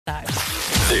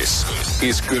This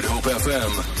is Good Hope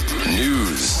FM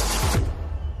News.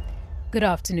 Good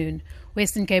afternoon.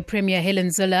 Western Cape Premier Helen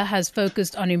Zille has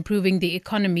focused on improving the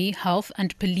economy, health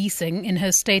and policing in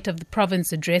her State of the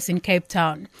Province address in Cape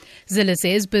Town. Zille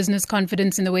says business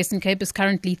confidence in the Western Cape is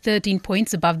currently 13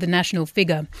 points above the national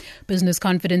figure. Business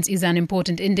confidence is an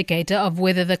important indicator of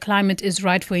whether the climate is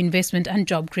right for investment and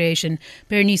job creation.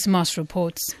 Berenice Moss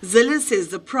reports. Zille says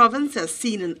the province has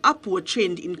seen an upward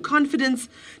trend in confidence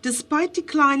despite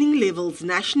declining levels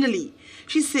nationally.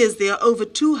 She says there are over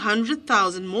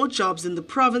 200,000 more jobs in the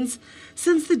province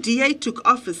since the DA took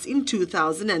office in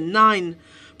 2009.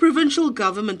 Provincial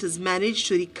government has managed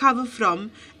to recover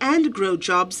from and grow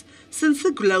jobs since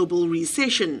the global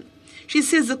recession. She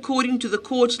says according to the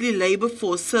quarterly labour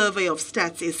force survey of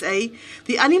Stats SA,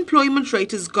 the unemployment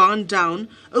rate has gone down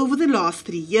over the last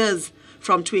 3 years,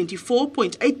 from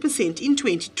 24.8% in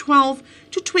 2012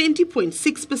 to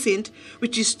 20.6%,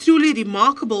 which is truly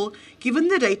remarkable given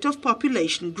the rate of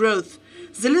population growth.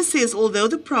 Zille says although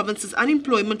the province's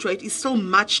unemployment rate is still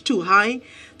much too high,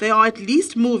 they are at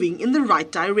least moving in the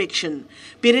right direction.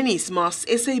 Berenice Moss,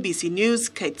 SABC News,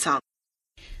 Cape Town.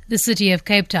 The City of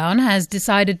Cape Town has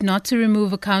decided not to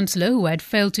remove a councillor who had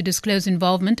failed to disclose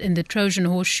involvement in the Trojan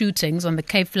Horse shootings on the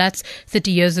Cape Flats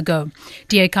 30 years ago.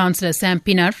 DA councillor Sam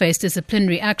Pienaar faced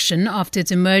disciplinary action after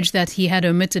it emerged that he had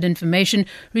omitted information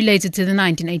related to the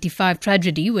 1985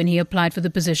 tragedy when he applied for the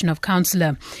position of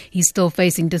councillor. He's still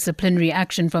facing disciplinary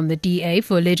action from the DA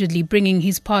for allegedly bringing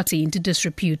his party into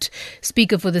disrepute.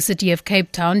 Speaker for the City of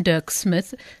Cape Town, Dirk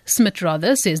Smith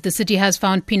says the city has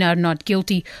found Pienaar not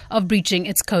guilty of breaching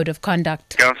its code of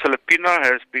conduct. Councillor Pienaar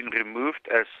has been removed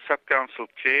as sub-council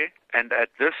chair, and at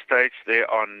this stage there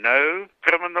are no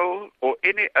criminal or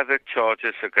any other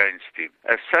charges against him.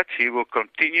 As such, he will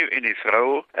continue in his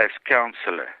role as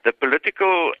councillor. The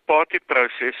political party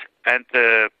process and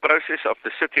the process of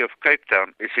the City of Cape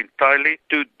Town is entirely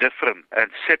two different and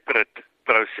separate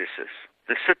processes.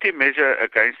 The city measure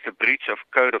against the breach of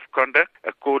code of conduct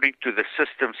according to the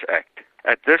Systems Act.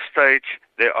 At this stage,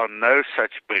 there are no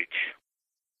such breach.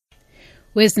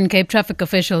 Western Cape traffic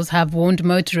officials have warned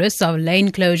motorists of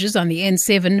lane closures on the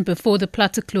N7 before the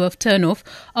Plattekloof turnoff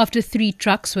after 3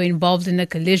 trucks were involved in a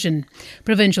collision.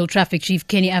 Provincial Traffic Chief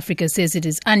Kenny Africa says it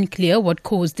is unclear what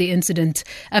caused the incident.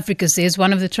 Africa says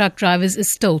one of the truck drivers is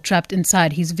still trapped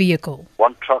inside his vehicle.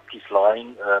 One truck is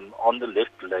lying on the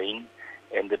left lane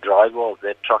and the driver of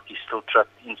that truck is still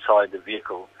trapped inside the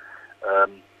vehicle.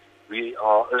 We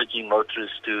are urging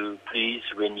motorists to please,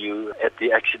 when you at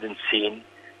the accident scene,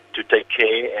 to take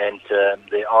care, and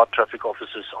there are traffic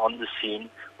officers on the scene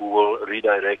who will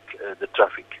redirect the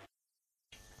traffic.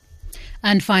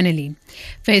 And finally,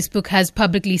 Facebook has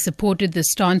publicly supported the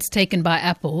stance taken by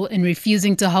Apple in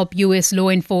refusing to help U.S. law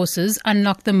enforcers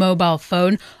unlock the mobile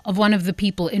phone of one of the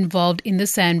people involved in the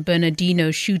San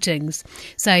Bernardino shootings.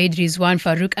 Saeed Rizwan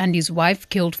Farouk and his wife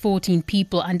killed 14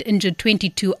 people and injured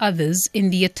 22 others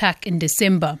in the attack in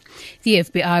December. The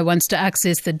FBI wants to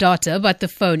access the data, but the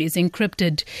phone is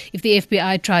encrypted. If the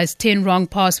FBI tries 10 wrong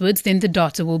passwords, then the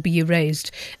data will be erased.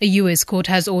 A U.S. court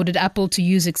has ordered Apple to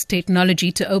use its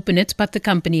technology to open it, but the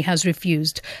company has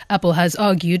refused. Apple has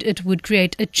argued it would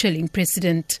create a chilling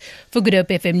precedent. For Good Hope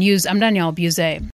FM News, I'm Danielle Buzet.